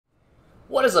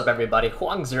What is up, everybody?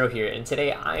 Hoang here, and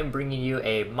today I am bringing you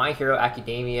a My Hero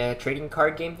Academia trading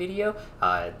card game video.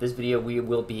 This video we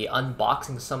will be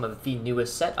unboxing some of the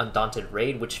newest set, Undaunted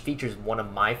Raid, which features one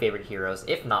of my favorite heroes,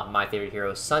 if not my favorite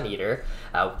hero, Sun Eater.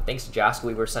 Thanks to Jask,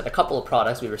 we were sent a couple of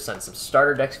products. We were sent some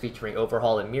starter decks featuring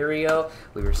Overhaul and Mirio.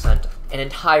 We were sent an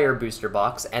entire booster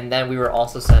box, and then we were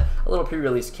also sent a little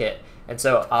pre-release kit. And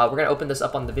so we're going to open this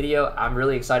up on the video. I'm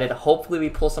really excited. Hopefully we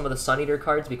pull some of the Sun Eater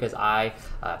cards because I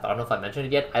don't know if I mentioned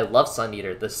it yet, I love Sun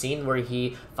Eater. The scene where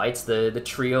he fights the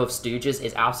trio of Stooges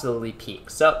is absolutely peak.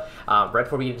 So right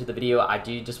before we get into the video, I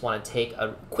do just want to take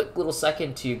a quick little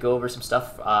second to go over some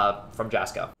stuff from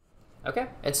Jasco. Okay,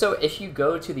 and so if you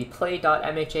go to the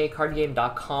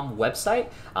play.mhacardgame.com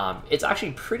website, it's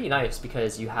actually pretty nice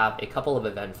because you have a couple of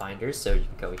event finders. So you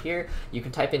can go here, you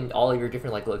can type in all your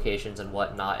different locations and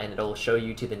whatnot, and it'll show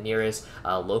you to the nearest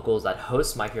locals that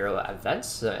host My Hero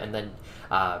events. And then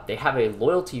they have a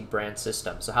loyalty brand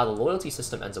system. So how the loyalty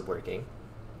system ends up working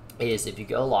is if you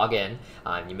go log in,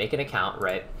 you make an account,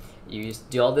 right? You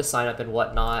do all this sign up and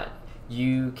whatnot.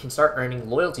 You can start earning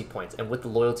loyalty points, and with the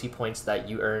loyalty points that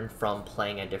you earn from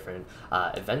playing at different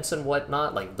events and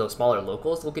whatnot, like those smaller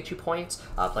locals will get you points,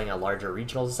 playing at larger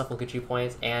regionals and stuff will get you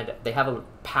points, and they have a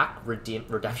pack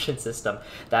redemption system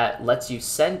that lets you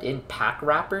send in pack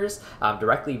wrappers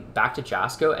directly back to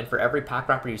Jasco, and for every pack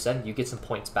wrapper you send, you get some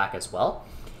points back as well.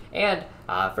 And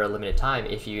for a limited time,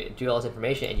 if you do all this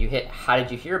information and you hit how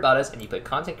did you hear about us and you put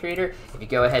content creator, if you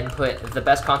go ahead and put the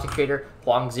best content creator,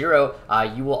 Hoang,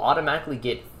 you will automatically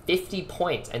get 50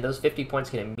 points, and those 50 points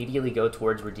can immediately go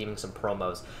towards redeeming some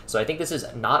promos. So I think this is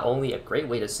not only a great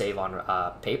way to save on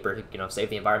paper, save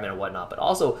the environment and whatnot, but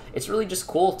also it's really just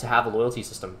cool to have a loyalty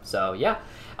system. So yeah,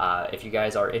 if you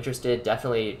guys are interested,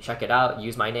 definitely check it out,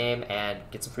 use my name, and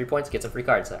get some free points, get some free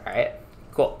cards. All right,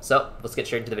 cool. So let's get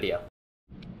straight into the video.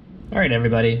 All right,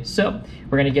 everybody, so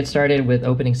we're going to get started with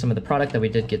opening some of the product that we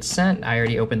did get sent. I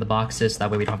already opened the boxes, so that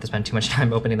way we don't have to spend too much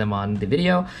time opening them on the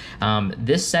video.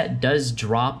 This set does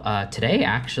drop today,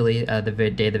 actually,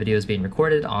 the day the video is being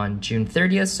recorded on June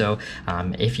 30th, so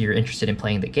if you're interested in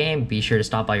playing the game, be sure to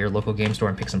stop by your local game store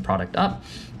and pick some product up.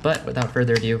 But without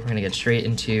further ado, we're going to get straight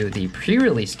into the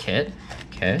pre-release kit.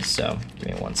 Okay, so give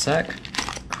me one sec,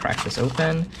 crack this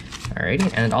open.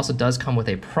 Alrighty, and it also does come with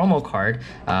a promo card,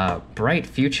 Bright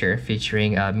Future,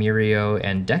 featuring Mirio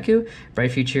and Deku.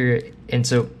 Bright Future, and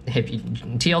so if you,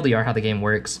 TLDR, how the game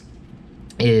works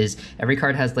is every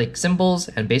card has symbols,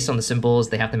 and based on the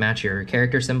symbols, they have to match your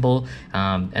character symbol,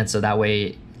 and so that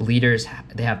way leaders,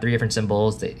 they have 3 different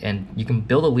symbols, and you can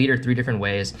build a leader 3 different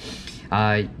ways.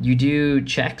 You do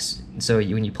checks, so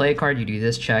when you play a card, you do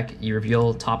this check, you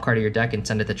reveal top card of your deck and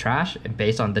send it to trash, and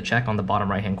based on the check on the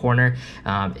bottom right hand corner.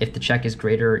 If the check is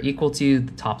greater or equal to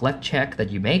the top left check that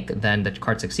you make, then the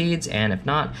card succeeds, and if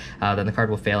not, then the card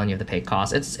will fail and you have to pay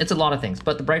costs. It's a lot of things,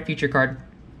 but the Bright Future card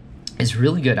is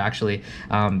really good, actually,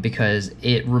 because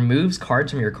it removes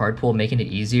cards from your card pool, making it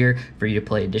easier for you to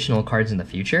play additional cards in the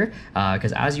future,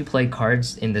 because as you play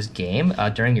cards in this game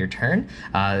during your turn,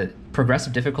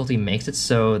 progressive difficulty makes it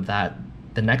so that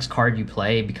the next card you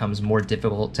play becomes more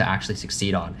difficult to actually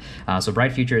succeed on. So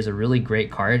Bright Future is a really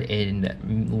great card in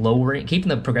keeping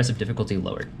the progressive difficulty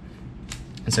lowered.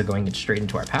 And so going straight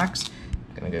into our packs,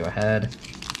 I'm gonna go ahead,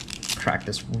 crack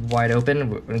this wide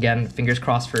open. Again, fingers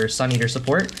crossed for Sun Eater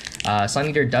support. Sun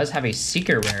Eater does have a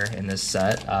secret rare in this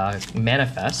set,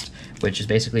 Manifest, which is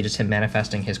basically just him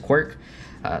manifesting his quirk.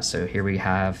 So here we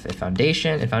have a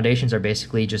foundation, and foundations are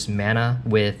basically just mana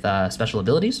with special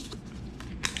abilities.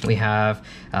 We have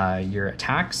your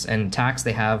attacks, and attacks,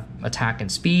 they have attack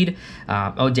and speed,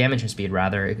 damage and speed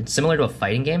rather. It's similar to a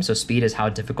fighting game, so speed is how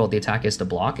difficult the attack is to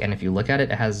block, and if you look at it,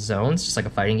 it has zones, just like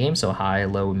a fighting game, so high,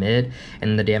 low, mid,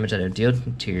 and the damage that it deals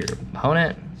to your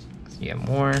opponent. So you have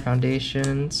more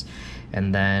foundations.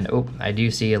 And then, I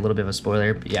do see a little bit of a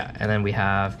spoiler, but yeah, and then we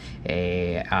have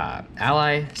a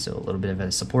ally, so a little bit of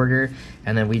a supporter,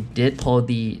 and then we did pull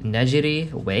the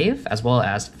Nejiri Wave, as well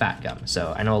as Fat Gum.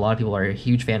 So I know a lot of people are a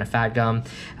huge fan of Fat Gum,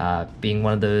 being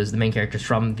one of the main characters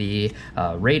from the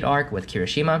Raid arc with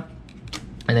Kirishima.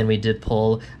 And then we did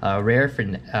pull rare for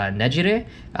Nejire.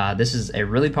 This is a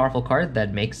really powerful card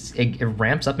that makes it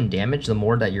ramps up in damage the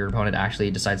more that your opponent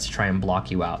actually decides to try and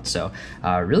block you out. So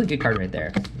really good card right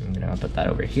there. I'm gonna put that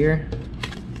over here.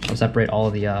 I'll separate all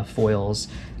of the foils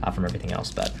from everything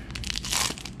else. But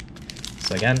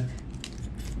so again,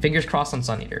 fingers crossed on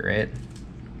Sun Eater, right?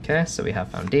 Okay, so we have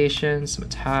foundations, some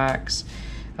attacks,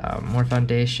 more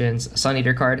foundations. Sun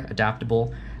Eater card,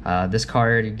 adaptable. This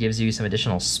card gives you some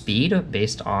additional speed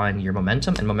based on your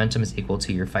momentum, and momentum is equal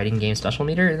to your fighting game special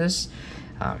meter in this.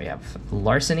 We have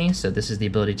Larceny, so this is the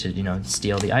ability to, you know,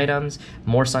 steal the items.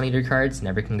 More Sun Eater cards,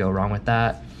 never can go wrong with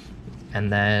that.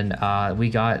 And then we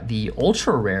got the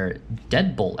ultra rare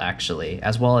Deadbolt, actually,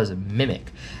 as well as Mimic.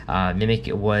 Mimic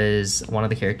was one of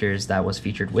the characters that was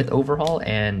featured with Overhaul,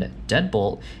 and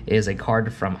Deadbolt is a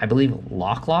card from, I believe,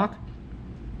 Lock.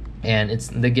 And it's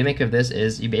the gimmick of this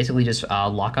is you basically just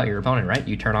lock out your opponent, right?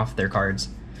 You turn off their cards.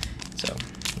 So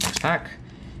next pack.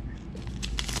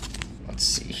 Let's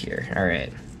see here. All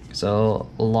right. So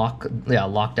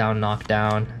lockdown,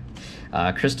 knockdown,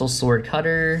 Crystal Sword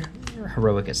Cutter,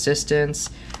 Heroic Assistance,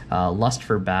 Lust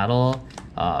for Battle,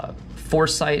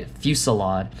 Foresight,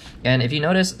 Fusillade. And if you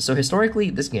notice, so historically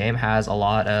this game has a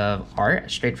lot of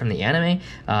art straight from the anime,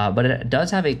 but it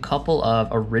does have a couple of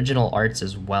original arts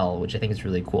as well, which I think is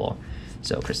really cool.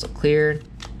 So Crystal Clear,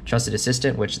 Trusted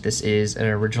Assistant, which this is an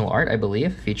original art, I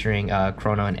believe, featuring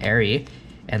Chrono and Eri.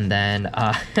 And then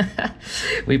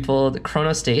we pulled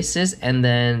Chronostasis, and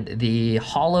then the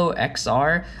Hollow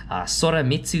XR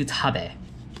Soramitsu Tabe.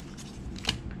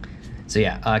 So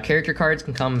yeah, character cards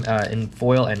can come in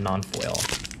foil and non-foil.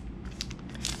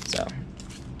 So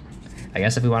I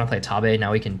guess if we want to play Tabe,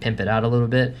 now we can pimp it out a little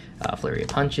bit. Flurry of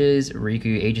Punches,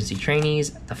 Riku Agency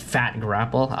Trainees, the Fat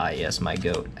Grapple, yes, my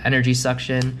goat. Energy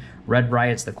Suction, Red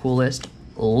Riot's the coolest.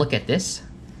 Look at this.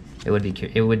 It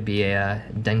would be a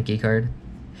Denki card.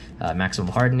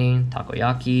 Maximum Hardening,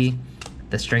 Takoyaki,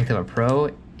 the Strength of a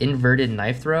Pro, Inverted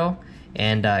Knife Throw,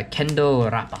 and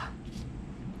Kendo Rappa.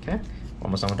 Okay,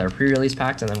 almost done with our pre-release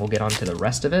packs, and then we'll get on to the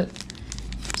rest of it.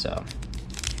 So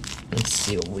let's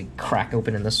see what we crack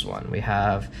open in this one. We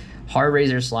have Hard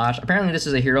Razor Slash. Apparently this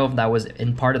is a hero that was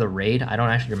in part of the raid. I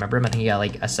don't actually remember him. I think he got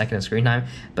like a second of screen time.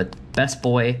 But Best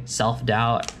Boy,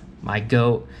 Self-Doubt, My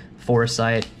Goat,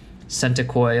 Foresight,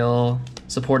 Centicoil,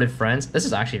 Supported Friends. This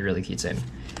is actually a really cute scene.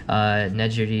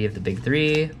 Nejiri of the Big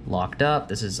Three, Locked Up,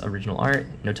 this is original art,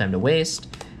 No Time to Waste,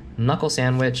 Knuckle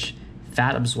Sandwich,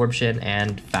 Fat Absorption,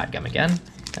 and Fat Gum again.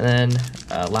 And then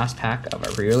last pack of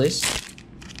our pre-release.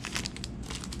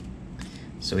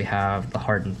 So we have the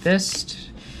Hardened Fist,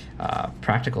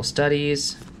 Practical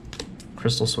Studies,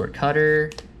 Crystal Sword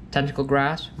Cutter, Tentacle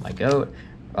Grasp, My Goat,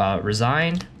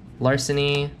 Resigned,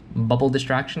 Larceny, Bubble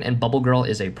Distraction, and Bubble Girl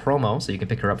is a promo, so you can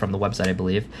pick her up from the website, I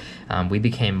believe. We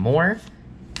Became More,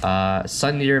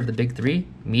 Sun Eater of the Big Three,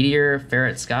 Meteor,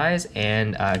 Ferret Skies,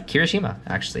 and Kirishima,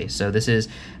 actually. So this is,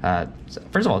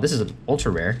 first of all, this is an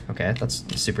ultra rare. Okay, that's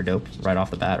super dope right off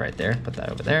the bat right there. Put that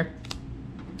over there.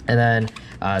 And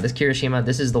then this Kirishima,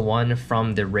 this is the one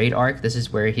from the raid arc. This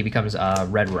is where he becomes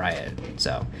Red Riot.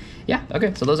 So yeah,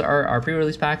 okay, so those are our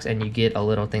pre-release packs, and you get a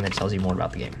little thing that tells you more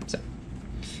about the game. So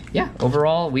yeah,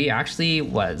 overall, we actually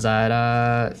was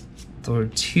at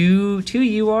two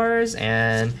URs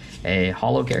and a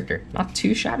hollow character. Not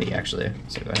too shabby, actually.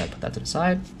 So go ahead, put that to the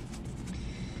side.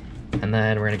 And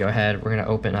then we're gonna go ahead, we're gonna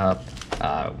open up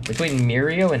between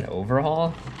Mirio and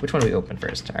Overhaul. Which one do we open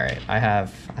first? All right, I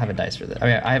have a dice for this.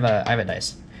 Okay, I have a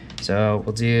dice. So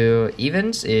we'll do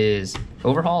evens is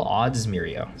Overhaul, odds is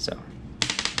Mirio. So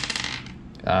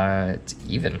it's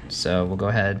even. So we'll go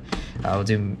ahead, we'll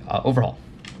do Overhaul.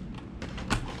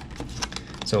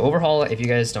 So Overhaul, if you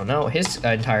guys don't know, his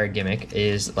entire gimmick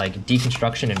is like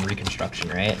deconstruction and reconstruction,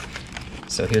 right?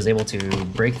 So he was able to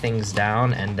break things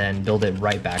down and then build it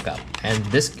right back up. And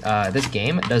this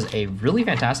game does a really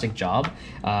fantastic job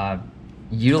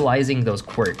utilizing those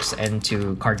quirks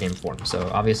into card game form. So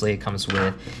obviously it comes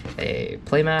with a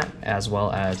playmat as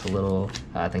well as the little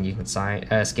thing you can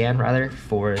scan rather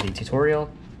for the tutorial.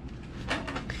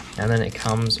 And then it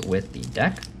comes with the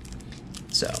deck.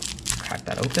 So crack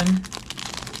that open.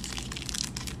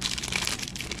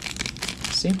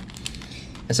 See?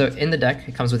 And so in the deck,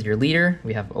 it comes with your leader.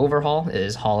 We have Overhaul, it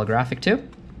is holographic too.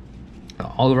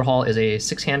 Overhaul is a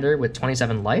 6-hander with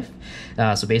 27 life.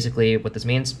 So basically what this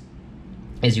means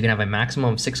is you can have a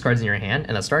maximum of 6 cards in your hand,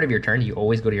 and at the start of your turn, you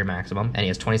always go to your maximum, and he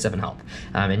has 27 health.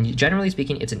 And generally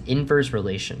speaking, it's an inverse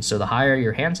relation. So the higher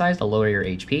your hand size, the lower your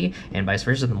HP, and vice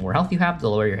versa, the more health you have, the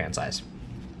lower your hand size.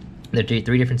 There are 3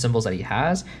 different symbols that he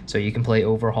has, so you can play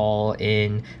Overhaul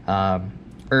in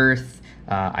Earth,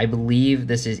 I believe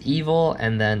this is evil,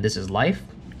 and then this is life,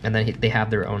 and then they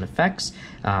have their own effects,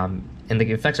 and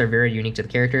the effects are very unique to the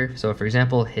character. So for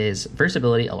example, his first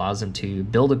ability allows him to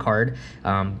build a card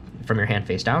from your hand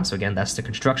face down, so again, that's the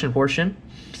construction portion.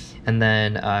 And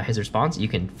then his response, you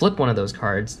can flip one of those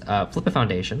cards, flip a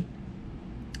foundation,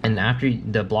 and after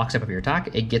the block step of your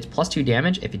attack, it gets +2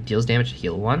 damage. If it deals damage,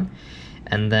 heal 1.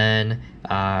 And then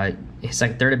his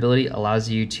third ability allows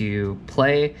you to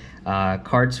play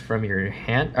cards from your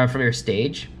hand, from your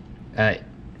stage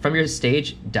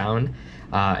down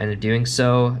and in doing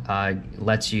so,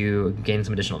 lets you gain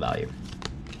some additional value.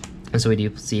 And so we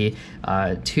do see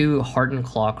 2 Hardened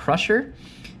Claw Crusher.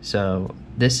 So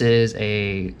this is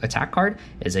a attack card.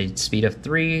 It's a speed of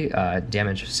 3,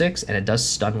 damage of 6, and it does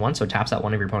stun 1, so it taps out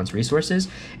one of your opponent's resources.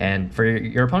 And for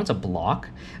your opponent to block,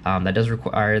 that does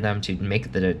require them to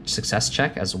make the success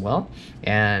check as well.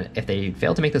 And if they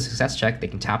fail to make the success check, they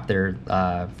can tap their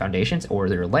foundations or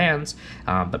their lands.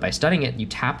 But by stunning it, you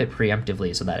tap it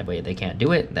preemptively, so that way they can't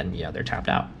do it, then they're tapped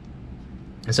out.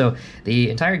 And so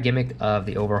the entire gimmick of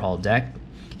the Overhaul deck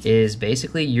is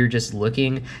basically you're just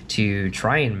looking to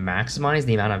try and maximize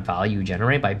the amount of value you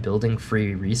generate by building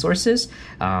free resources,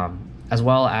 as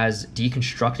well as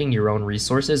deconstructing your own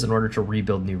resources in order to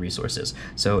rebuild new resources.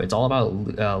 So it's all about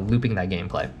looping that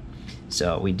gameplay.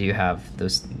 So we do have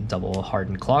those double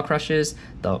Hardened Claw Crushes,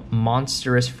 the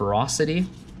Monstrous Ferocity,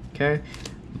 okay,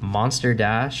 Monster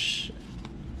Dash,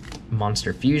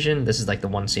 Monster Fusion. This is like the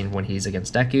one scene when he's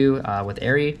against Deku with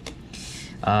Eri.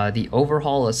 The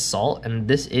Overhaul Assault, and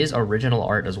this is original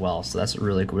art as well, so that's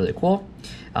really cool.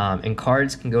 And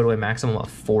cards can go to a maximum of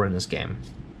 4 in this game.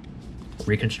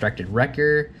 Reconstructed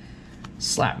Wrecker,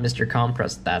 Slap Mr.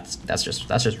 Compress. That's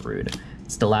just rude.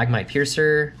 Stalagmite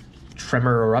Piercer,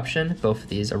 Tremor Eruption, both of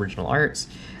these original arts.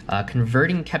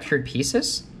 Converting Captured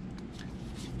Pieces.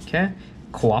 Okay.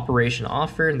 Cooperation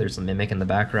Offer, and there's a Mimic in the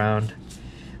background.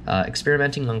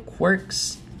 Experimenting on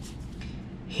Quirks.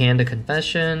 Hand of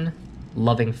Confession.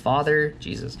 Loving Father,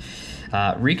 Jesus,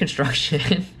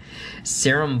 Reconstruction,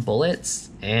 Serum Bullets,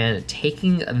 and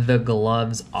Taking the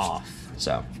Gloves Off.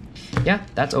 So yeah,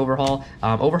 that's Overhaul.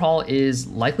 Overhaul is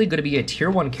likely going to be a tier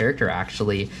 1 character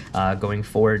actually going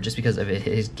forward, just because of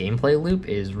his gameplay loop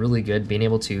is really good, being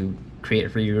able to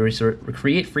create free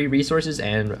resources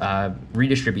and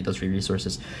redistribute those free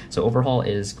resources. So Overhaul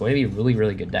is going to be a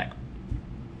really good deck.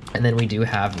 And then we do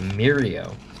have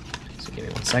Mirio. So give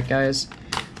me one sec, guys.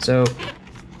 So,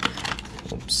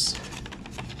 oops.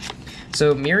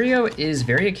 So Mirio is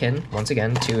very akin, once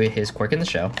again, to his Quirk in the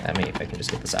Show. I mean, if I can just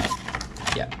get this out.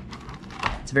 Yeah.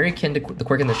 It's very akin to the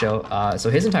Quirk in the Show. So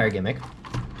his entire gimmick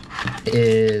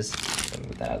is... Let me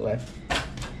move that out of the way.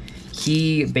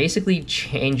 He basically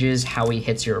changes how he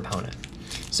hits your opponent.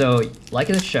 So, like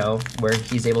in the show, where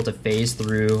he's able to phase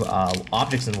through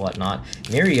objects and whatnot,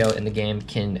 Mirio in the game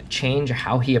can change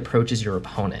how he approaches your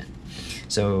opponent.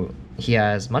 So he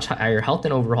has much higher health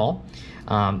than Overhaul,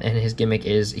 and his gimmick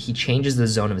is he changes the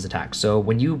zone of his attack. So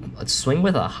when you swing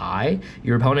with a high,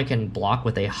 your opponent can block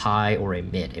with a high or a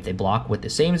mid. If they block with the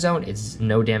same zone, it's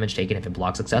no damage taken if it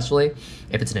blocks successfully.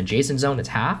 If it's an adjacent zone, it's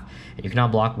half, and you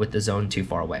cannot block with the zone too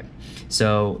far away.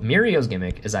 So Mirio's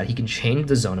gimmick is that he can change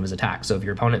the zone of his attack. So if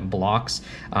your opponent blocks...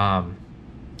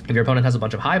 if your opponent has a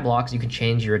bunch of high blocks, you can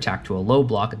change your attack to a low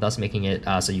block, thus making it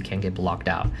so you can't get blocked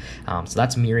out. So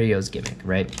that's Mirio's gimmick,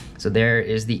 right? So there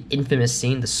is the infamous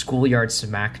scene, the Schoolyard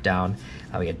Smackdown.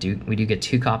 We do get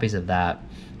 2 copies of that.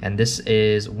 And this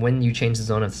is when you change the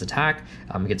zone of this attack,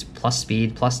 it gets plus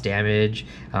speed, plus damage,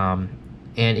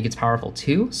 and it gets powerful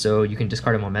too. So you can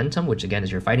discard a momentum, which again is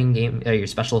your fighting game, your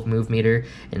special move meter.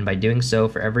 And by doing so,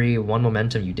 for every 1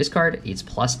 momentum you discard, it's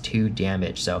plus 2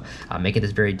 damage. So making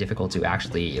this very difficult to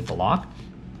actually block.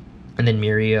 And then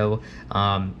Mirio,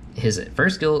 his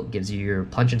first skill gives you your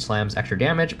Punch and Slams extra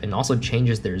damage and also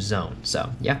changes their zone. So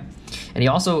yeah. And he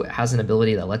also has an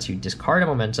ability that lets you discard a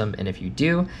momentum, and if you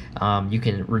do, you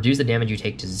can reduce the damage you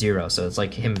take to 0. So it's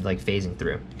like him like phasing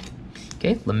through.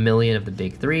 Okay, Lemillion of the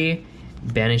Big 3.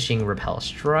 Banishing Repel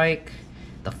Strike,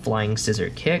 the Flying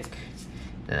Scissor Kick,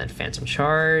 and then Phantom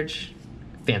Charge,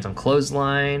 Phantom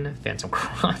Clothesline, Phantom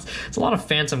Cross. It's a lot of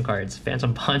Phantom cards.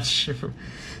 Phantom Punch,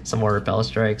 some more Repel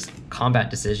Strikes,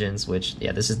 Combat Decisions, which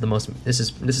yeah, this is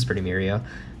pretty Mirio.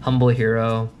 Humble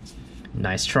Hero,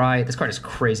 Nice Try. This card is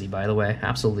crazy, by the way.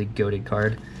 Absolutely goated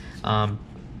card.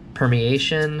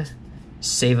 Permeation,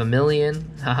 Save a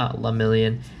Million, haha,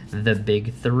 Lemillion, the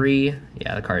Big 3.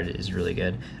 Yeah, the card is really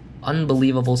good.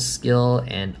 Unbelievable Skill,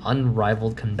 and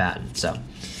Unrivaled Combatant. So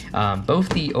both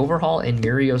the Overhaul and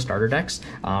Mirio starter decks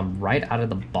right out of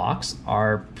the box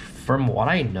are, from what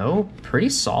I know, pretty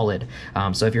solid.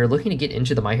 So if you're looking to get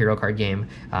into the My Hero card game,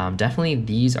 definitely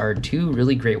these are 2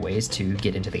 really great ways to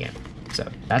get into the game. So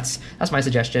that's my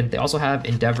suggestion. They also have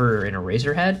Endeavor and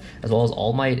Eraserhead, as well as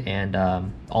All Might and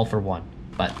All for One.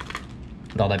 But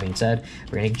with all that being said,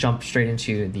 we're going to jump straight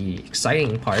into the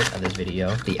exciting part of this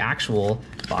video, the actual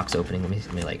box opening.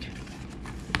 Let me like,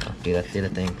 do the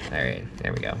thing. All right,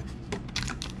 there we go.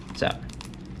 So,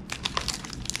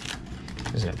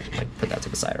 I'm just gonna like put that to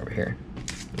the side over here.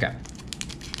 Okay.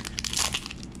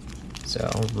 So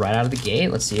right out of the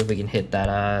gate, let's see if we can hit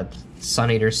that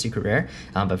Sun Eater secret rare.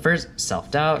 But first,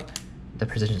 Self-Doubt, the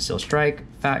Precision Steel Strike,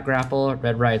 Fat Grapple,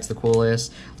 Red Right's the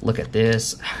coolest. Look at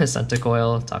this,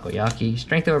 Centicoil, Takoyaki,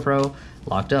 Strength of a Pro,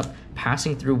 Locked Up,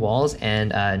 Passing Through Walls,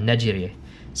 and Nejiri.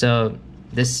 So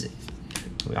this,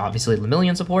 obviously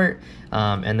Lemillion support,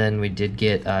 and then we did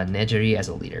get Nejiri as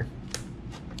a leader.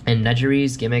 And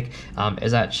Nejiri's gimmick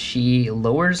is that she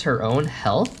lowers her own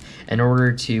health in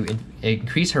order to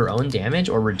increase her own damage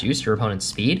or reduce your opponent's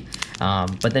speed,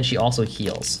 but then she also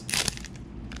heals.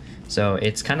 So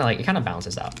it's kind of like, it kind of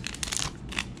balances out.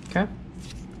 Okay.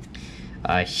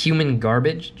 Human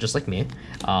Garbage, just like me.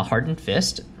 Hardened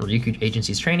Fist, Ryukyu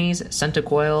Agency's trainees,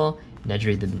 Centicoil,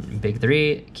 Nejiri the big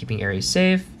three, keeping Ares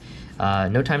safe,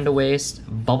 No Time to Waste,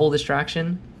 Bubble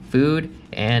Distraction, Food,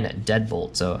 and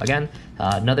Deadbolt. So again,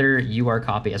 another UR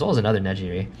copy as well as another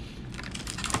Nejiri.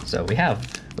 So we have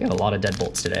a lot of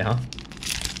Deadbolts today, huh?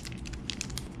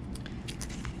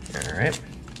 All right,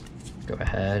 go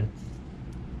ahead.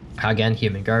 Again,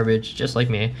 Human Garbage, just like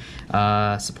me.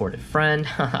 Supportive Friend,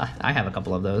 I have a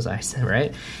couple of those, I said,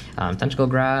 right? Tentacle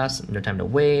Grass, No Time to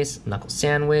Waste, Knuckle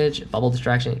Sandwich, Bubble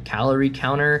Distraction, Calorie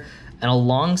Counter, and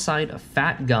alongside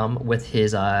Fat Gum with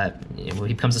his, he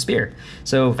becomes a spear.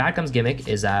 So Fat Gum's gimmick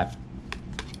is that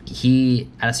he,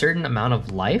 at a certain amount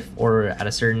of life or at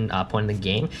a certain point in the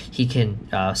game, he can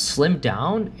slim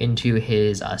down into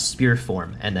his spear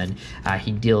form, and then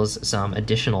he deals some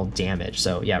additional damage.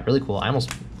 So yeah, really cool. I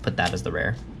almost put that as the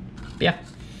rare. But yeah,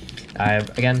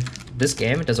 again, this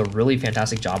game does a really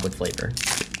fantastic job with flavor.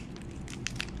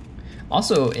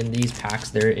 Also in these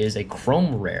packs, there is a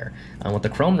Chrome Rare. What the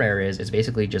Chrome Rare is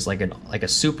basically just like a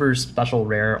super special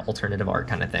rare alternative art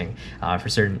kind of thing for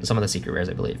some of the secret rares,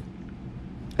 I believe.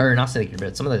 Or not secret,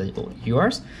 but some of the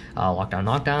URs. Lockdown,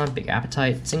 Knockdown, Big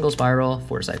Appetite, Single Spiral,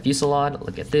 Foresight Fusillade,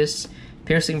 look at this.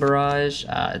 Piercing Barrage,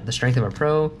 the Strength of a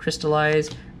Pro, Crystallize,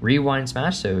 Rewind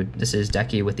Smash, so this is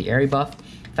Deku with the Airy buff,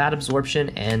 Fat Absorption,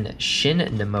 and Shin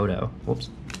Nemoto. Whoops.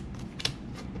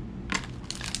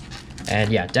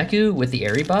 And yeah, Deku with the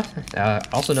Airy buff,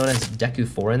 also known as Deku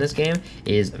 4 in this game,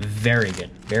 is very good.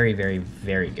 Very, very,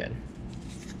 very good.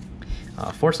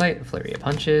 Foresight, Flurry of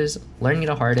Punches, Learning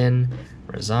to Harden,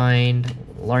 Resigned,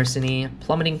 Larceny,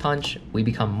 Plummeting Punch, We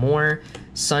Become More,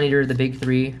 Sun Eater the big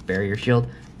three, Barrier Shield,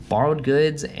 Borrowed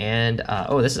Goods, and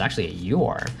oh, this is actually a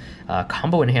UR.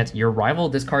 Combo Enhance, your rival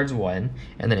discards 1,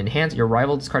 and then Enhance, your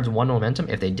rival discards 1 momentum.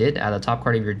 If they did, add the top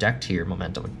card of your deck to your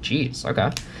momentum. Jeez, okay.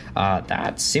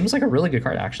 That seems like a really good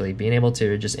card, actually, being able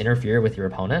to just interfere with your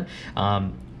opponent.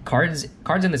 Cards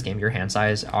in this game, your hand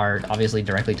size, are obviously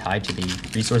directly tied to the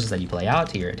resources that you play out,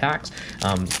 to your attacks,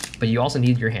 but you also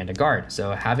need your hand to guard.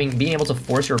 So being able to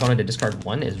force your opponent to discard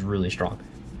 1 is really strong.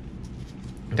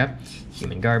 Okay,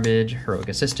 Human Garbage, Heroic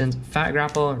Assistance, Fat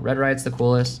Grapple, Red Right's the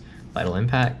coolest, Vital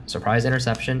Impact, Surprise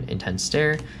Interception, Intense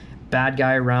Stare, Bad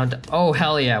Guy Round. Oh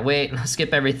hell yeah! Wait,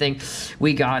 skip everything.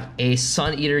 We got a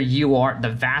Sun Eater UR, the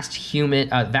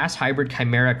Vast Hybrid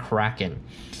Chimera Kraken.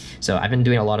 So I've been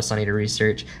doing a lot of Sun Eater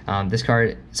research. This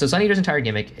card, so Sun Eater's entire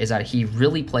gimmick is that he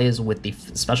really plays with the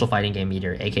special fighting game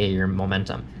meter, aka your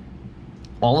momentum.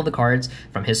 All of the cards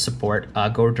from his support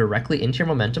go directly into your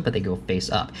momentum, but they go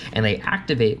face up, and they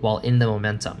activate while in the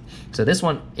momentum. So this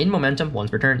one, in momentum,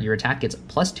 once per turn, your attack gets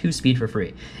 +2 speed for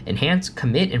free. Enhance,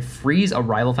 commit, and freeze a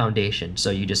rival foundation. So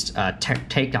you just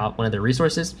take out one of their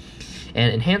resources,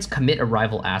 and Enhance, commit a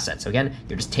rival asset. So again,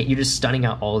 you're just stunning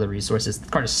out all the resources. The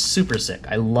card is super sick.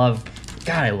 I love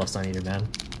Sun Eater, man.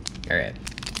 All right.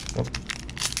 Well,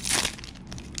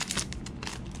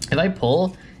 if I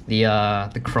pull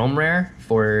the Chrome Rare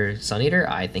for Sun Eater,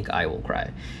 I think I will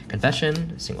cry.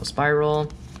 Confession, Single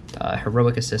Spiral,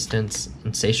 Heroic Assistance,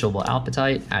 Insatiable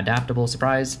Appetite, Adaptable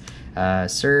Surprise,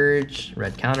 Surge,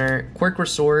 Red Counter, Quirk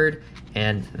Sword,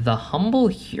 and the Humble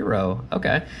Hero.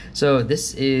 Okay, so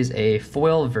this is a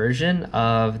foil version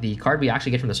of the card we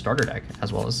actually get from the starter deck,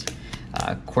 as well as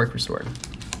Quirk Restored.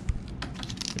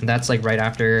 And that's like right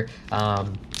after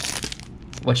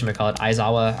whatchamacallit,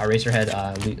 Aizawa,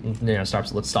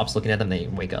 Eraserhead, stops looking at them, they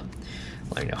wake up.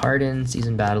 Learning to Harden,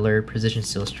 Seasoned Battler, Precision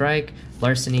Steel Strike,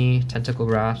 Larceny, Tentacle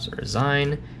Grasp,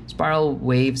 Resign, Spiral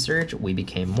Wave Surge, We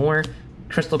Became More,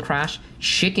 Crystal Crash,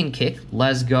 Chicken Kick,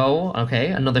 let's go,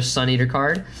 okay, another Sun Eater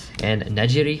card, and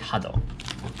Nejiri Hado.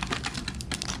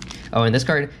 Oh, and this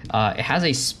card, it has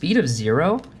a speed of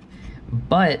 0,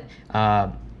 but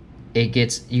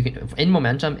in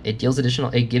momentum, it deals additional,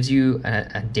 it gives you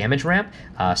a damage ramp,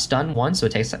 stun 1, so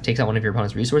it takes out one of your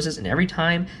opponent's resources, and every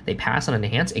time they pass on an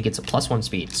enhance, it gets a +1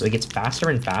 speed. So it gets faster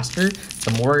and faster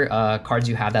the more cards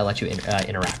you have that let you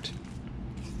interact.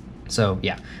 So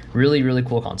yeah, really, really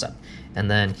cool concept. And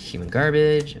then Human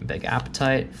Garbage, Big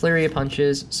Appetite, Flurry of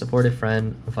Punches, Supportive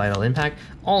Friend, Vital Impact,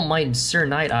 All Might and Sir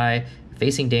Night Eye,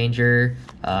 Facing Danger,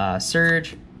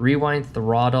 Surge, Rewind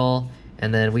Throttle,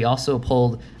 and then we also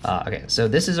pulled, okay, so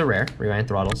this is a rare, Rewind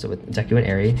Throttle, so with Deku and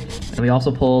Airy. And we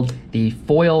also pulled the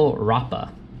Foil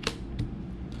Rappa.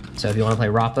 So if you want to play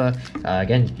Rappa,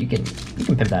 again, you can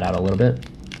pimp that out a little bit.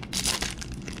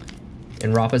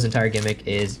 And Rappa's entire gimmick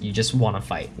is you just want to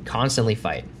fight, constantly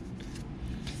fight.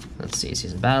 Let's see,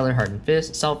 Seasoned Battler, Hardened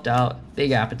Fist, Self-Doubt,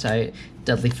 Big Appetite,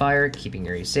 Deadly Fire, Keeping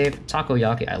Eri safe,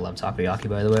 Takoyaki, I love Takoyaki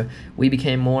by the way, We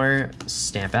Became More,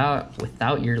 Stamp Out,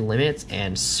 Without Your Limits,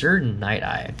 and Certain Night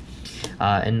Eye.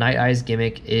 And Night Eye's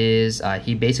gimmick is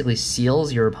he basically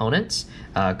seals your opponent's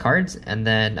cards, and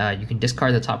then you can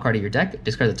discard the top card of your deck,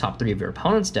 discard the top 3 of your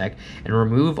opponent's deck, and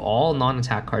remove all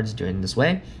non-attack cards doing this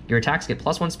way. Your attacks get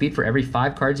 +1 speed for every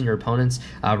 5 cards in your opponent's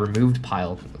removed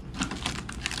pile.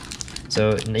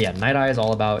 So yeah, Night Eye is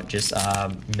all about just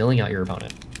milling out your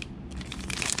opponent.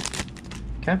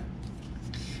 Okay.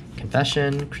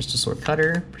 Confession, Crystal Sword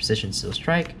Cutter, Precision Steel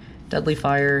Strike, Deadly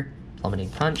Fire, Plummeting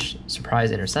Punch, Surprise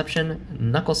Interception,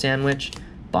 Knuckle Sandwich,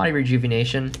 Body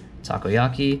Rejuvenation,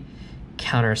 Takoyaki,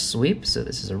 Counter Sweep, so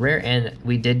this is a rare, and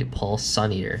we did pull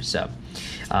Sun Eater. So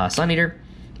Sun Eater,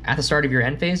 at the start of your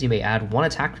end phase, you may add 1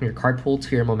 attack from your card pool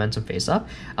to your momentum face up.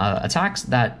 Attacks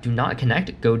that do not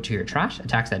connect go to your trash.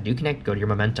 Attacks that do connect go to your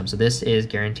momentum. So this is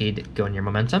guaranteed to go in your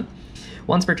momentum.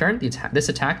 Once per turn, this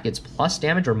attack gets plus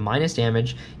damage or minus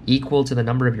damage equal to the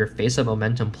number of your face-up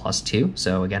momentum +2.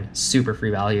 So again, super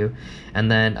free value.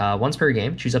 And then once per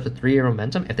game, choose up to 3 of your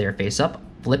momentum. If they are face-up,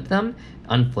 flip them,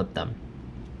 unflip them.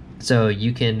 So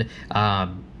you can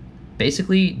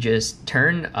basically just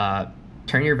turn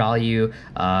your value,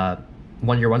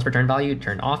 your once per turn value,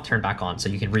 turn off, turn back on, so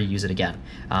you can reuse it again.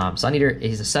 Sun Eater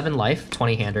is a 7 life,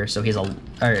 20 hander, so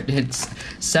it's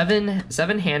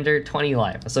 7 hander, 20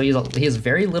 life. So he has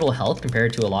very little health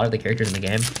compared to a lot of the characters in the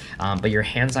game, but your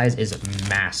hand size is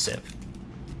massive.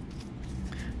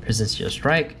 Precision Steel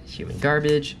Strike, Human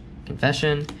Garbage,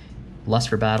 Confession, Lust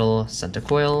for Battle,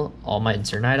 Centicoil, All Might and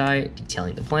Sir Night Eye,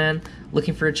 Detailing the Plan,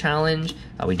 Looking for a Challenge.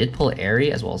 We did pull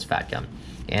Airy as well as Fat Gum.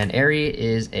 And Airy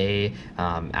is a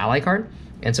ally card.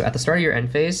 And so at the start of your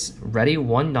end phase, ready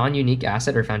 1 non-unique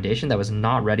asset or foundation that was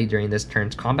not ready during this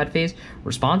turn's combat phase.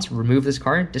 Response, remove this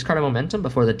card, discard a momentum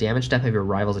before the damage step of your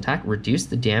rival's attack, reduce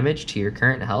the damage to your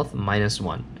current health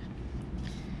 -1.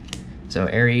 So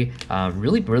Airy,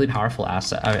 really, really powerful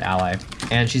ally,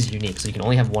 and she's unique, so you can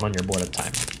only have 1 on your board at a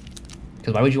time.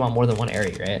 Because why would you want more than 1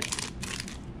 Airy, right?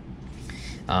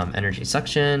 Energy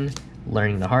Suction,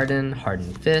 Learning to Harden,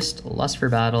 Hardened Fist, Lust for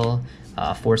Battle,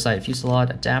 Foresight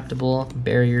Fusillade, Adaptable,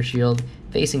 Barrier Shield,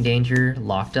 Facing Danger,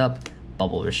 Locked Up,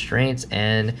 Bubble Restraints,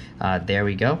 and there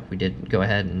we go. We did go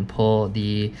ahead and pull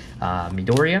the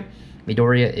Midoriya.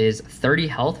 Midoriya is 30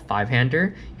 health,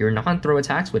 5-hander. Your non-throw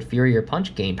attacks with Fury or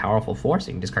Punch gain powerful force.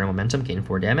 You can discard a momentum, gain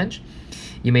 4 damage.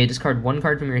 You may discard 1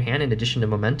 card from your hand in addition to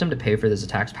momentum to pay for this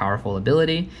attack's powerful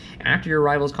ability. After your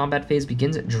rival's combat phase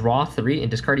begins, draw 3 and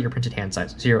discard your printed hand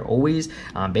size. So you're always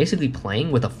basically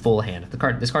playing with a full hand.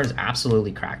 This card is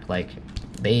absolutely cracked. Like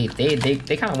they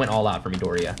kind of went all out for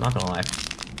Midoriya, not gonna lie.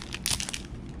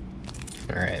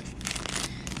 All right.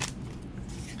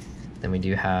 Then we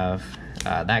do have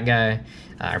that guy,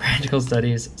 Practical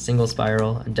Studies, Single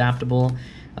Spiral, Adaptable,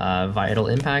 Vital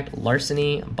Impact,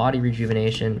 Larceny, Body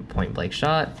Rejuvenation, Point Blank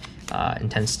Shot,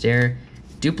 Intense Stare,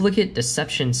 Duplicate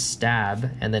Deception Stab,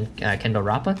 and then Kendo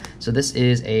Rappa. So this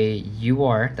is a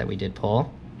UR that we did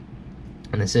pull,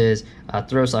 and this is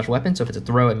throw/weapon. So if it's a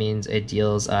throw, it means it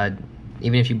deals,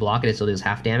 even if you block it, it still deals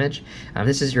half damage.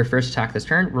 This is your first attack this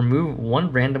turn. Remove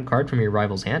 1 random card from your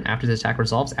rival's hand. After this attack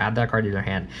resolves, add that card to their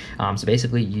hand. So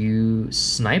basically, you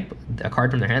snipe a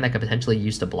card from their hand that could potentially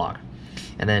use to block.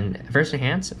 And then first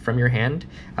enhance from your hand,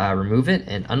 remove it,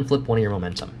 and unflip 1 of your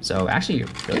momentum. So actually,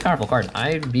 really powerful card.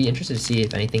 I'd be interested to see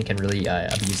if anything can really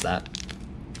abuse that.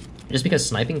 Just because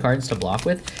sniping cards to block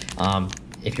with,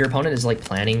 if your opponent is like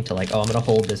planning to like, oh, I'm gonna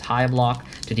hold this high block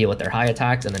to deal with their high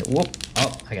attacks, and then whoop,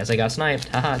 oh, I guess I got sniped,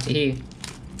 haha, tee.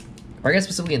 Or I guess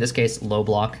specifically in this case, low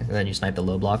block, and then you snipe the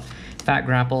low block. Fat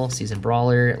Grapple, Seasoned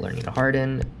Brawler, Learning to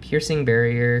Harden, Piercing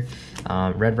Barrier,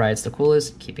 Red Ride's the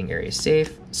coolest, Keeping Areas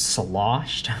Safe,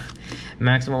 Sloshed,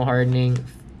 Maximal Hardening,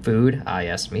 Food,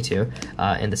 yes, me too,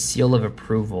 and the Seal of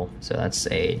Approval. So that's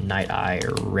a Night Eye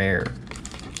rare.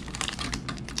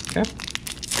 Okay.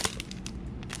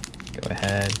 Go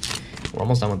ahead. We're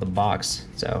almost done with the box,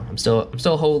 so I'm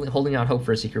still holding out hope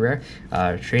for a secret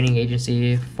rare. Training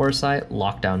Agency, Foresight,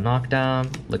 Lockdown, Knockdown.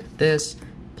 Look at this.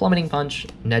 Plummeting Punch,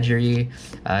 Nejiri,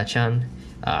 Chan,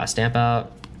 Stamp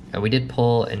out. We did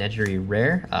pull an Edgery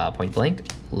rare, point blank,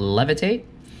 Levitate.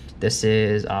 This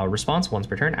is response once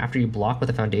per turn. After you block with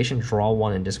a foundation, draw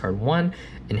 1 and discard 1.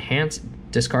 Enhance,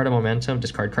 discard a momentum,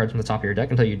 discard cards from the top of your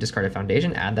deck until you discard a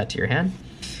foundation, add that to your hand.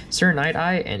 Sir Night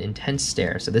Eye and Intense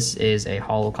Stare. So this is a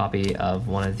hollow copy of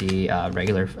one of the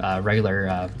regular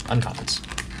uncommons.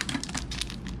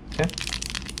 Okay.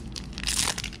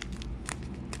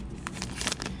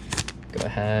 Go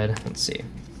ahead, let's see.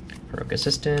 Heroic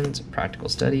Assistance, Practical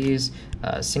Studies,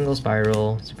 Single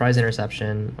Spiral, Surprise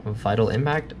Interception, Vital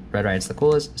Impact, Red Ride's the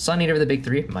coolest, Sun Eater of the big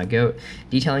three, my goat,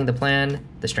 Detailing the Plan,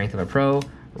 The Strength of a Pro,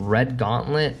 Red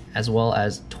Gauntlet, as well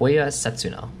as Toya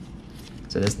Setsuna.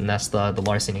 So that's the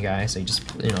Larceny guy, so he just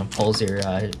pulls your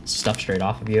stuff straight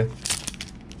off of you.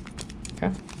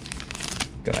 Okay.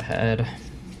 Go ahead.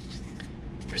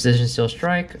 Precision Steel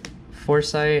Strike,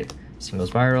 Foresight, Single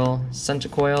Spiral,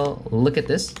 Centicoil, look at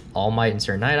this, All Might and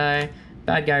Sir Night Eye,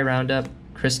 Bad Guy Roundup,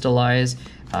 Crystallize,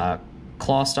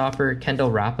 Claw Stopper,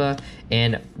 Kendall Rappa,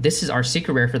 and this is our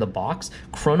secret rare for the box,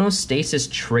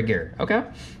 Chronostasis Trigger, okay?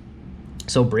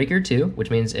 So Breaker 2, which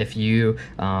means if you,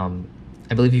 I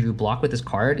believe if you block with this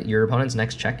card, your opponent's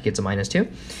next check gets a -2.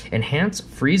 Enhance,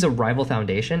 freeze a rival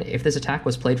foundation. If this attack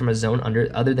was played from a zone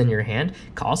other than your hand,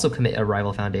 can also commit a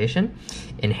rival foundation.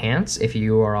 Enhance, if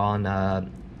you are on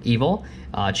evil,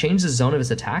 change the zone of this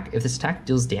attack. If this attack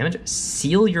deals damage,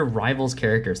 seal your rival's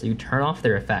character, so you turn off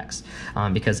their effects,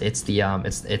 because it's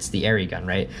the airy gun,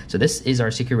 right? So this is our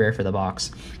secret rare for the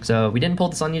box. So we didn't pull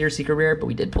the Sun Eater secret rare, but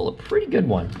we did pull a pretty good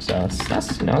one. So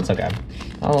that's it's okay.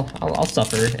 I'll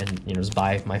suffer and just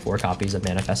buy my 4 copies of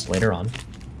Manifest later on.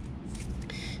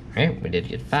 Right, we did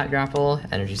get Fat Grapple,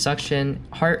 Energy Suction,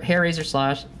 Hair Razor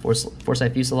Slash,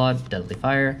 Foresight Fusillade, Deadly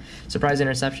Fire, Surprise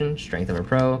Interception, Strength of a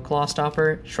Pro, Claw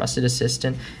Stopper, Trusted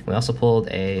Assistant, and we also pulled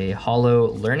a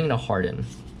Hollow Learning to Harden.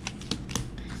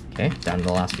 Okay, down to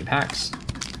the last few packs.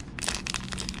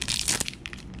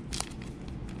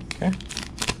 Okay.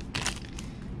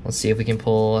 Let's see if we can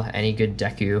pull any good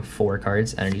Deku 4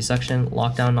 cards. Energy Suction,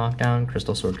 Lockdown, Knockdown,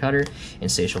 Crystal Sword Cutter,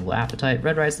 Insatiable Appetite,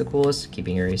 Red Ride's the coolest,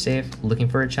 Keeping Area Safe, Looking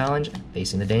for a Challenge,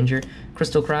 Facing the Danger,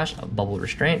 Crystal Crash, Bubble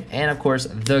Restraint, and of course,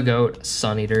 the GOAT,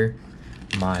 Sun Eater,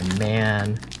 my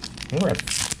man. I think we're at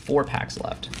 4 packs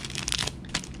left.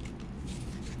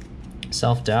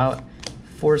 Self-Doubt,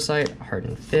 Foresight,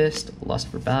 Hardened Fist, Lust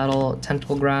for Battle,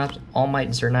 Tentacle Grasp, All Might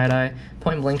and Sir Night Eye,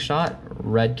 Point Blank Shot,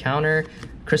 Red Counter,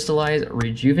 Crystallize,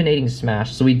 Rejuvenating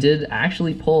Smash. So we did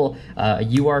actually pull a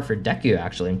UR for Deku,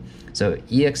 actually. So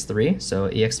EX3, so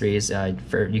EX3 is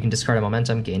you can discard a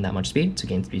momentum, gain that much speed, so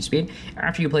gain 3 speed.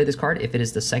 After you play this card, if it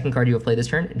is the second card you have played this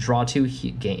turn, draw 2,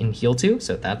 gain heal 2,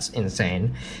 so that's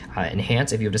insane.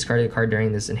 Enhance, if you have discarded a card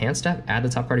during this enhance step, add the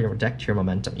top card of your deck to your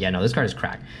momentum. Yeah, no, this card is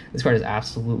cracked. This card is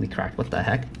absolutely cracked, what the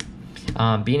heck?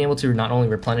 Being able to not only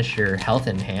replenish your health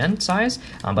and hand size,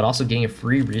 but also getting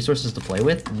free resources to play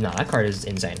with, no, that card is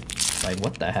insane. Like,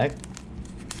 what the heck?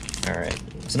 Alright,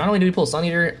 so not only do we pull Sun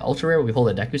Eater Ultra Rare, but we pull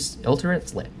the Deku Ultra Rare,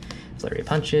 it's lit. Flurry of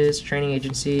Punches, Training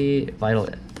Agency, Vital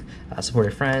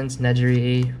Supportive Friends,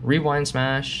 Nedgery, Rewind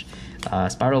Smash,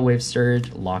 Spiral Wave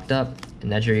Surge, Locked Up,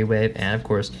 Nedgery Wave, and of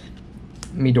course,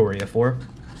 Midoriya 4.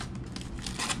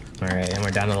 Alright, and we're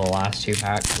down to the last 2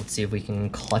 packs. Let's see if we can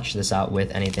clutch this out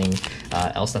with anything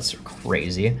else that's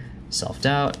crazy.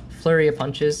 Self-Doubt, Flurry of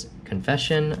Punches,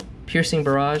 Confession, Piercing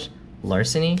Barrage,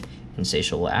 Larceny,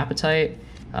 Insatiable Appetite,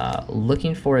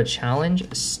 Looking for a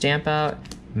Challenge, Stamp Out,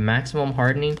 Maximum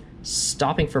Hardening,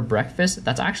 Stopping for Breakfast.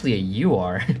 That's actually a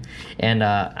UR. And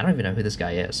I don't even know who this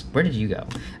guy is. Where did you go?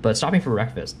 But Stopping for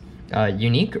Breakfast.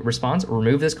 Unique response,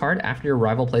 remove this card after your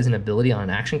rival plays an ability on an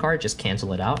action card, just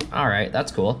cancel it out. Alright,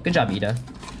 that's cool. Good job, Ida.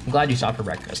 I'm glad you stopped for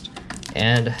breakfast.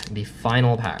 And the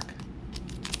final pack.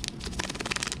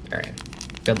 Alright,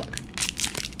 good luck.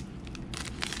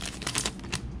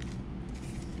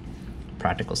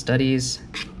 Practical Studies,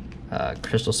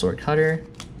 Crystal Sword Cutter,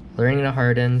 Learning to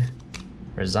Harden,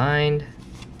 Resigned,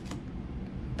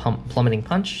 Plummeting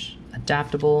Punch,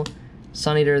 Adaptable,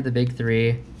 Sun Eater, the big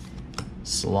 3,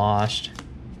 Sloshed,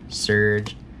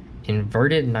 Surge,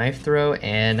 Inverted Knife Throw,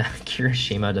 and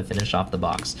Kirishima to finish off the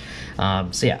box.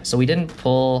 So yeah, so we didn't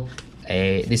pull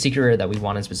the secret rare that we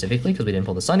wanted specifically because we didn't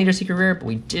pull the Sun Eater secret rare, but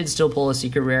we did still pull a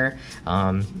secret rare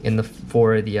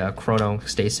for the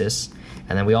Chronostasis.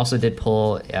 And then we also did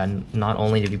pull, not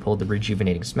only did we pull the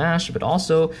Rejuvenating Smash, but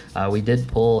also we did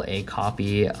pull a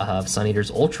copy of Sun Eater's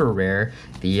Ultra Rare,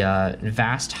 the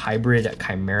Vast Hybrid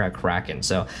Chimera Kraken.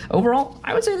 So overall,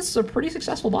 I would say this is a pretty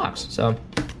successful box. So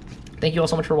thank you all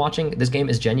so much for watching. This game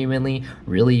is genuinely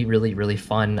really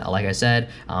fun. Like I said,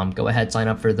 go ahead, sign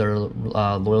up for their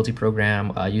loyalty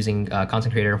program using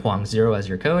content creator Hoang0 as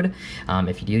your code.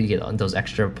 If you do, you get those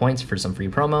extra points for some free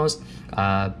promos.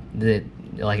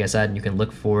 Like I said, you can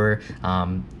look for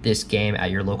this game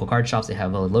at your local card shops. They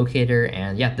have a locator,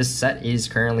 and yeah, this set is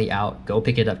currently out. Go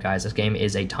pick it up, guys. This game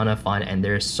is a ton of fun, and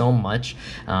there's so much.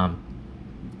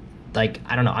 Like,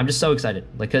 I don't know, I'm just so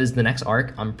excited because the next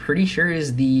arc, I'm pretty sure,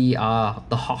 is the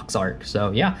Hawks arc.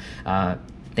 So yeah,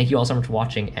 thank you all so much for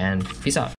watching, and peace out.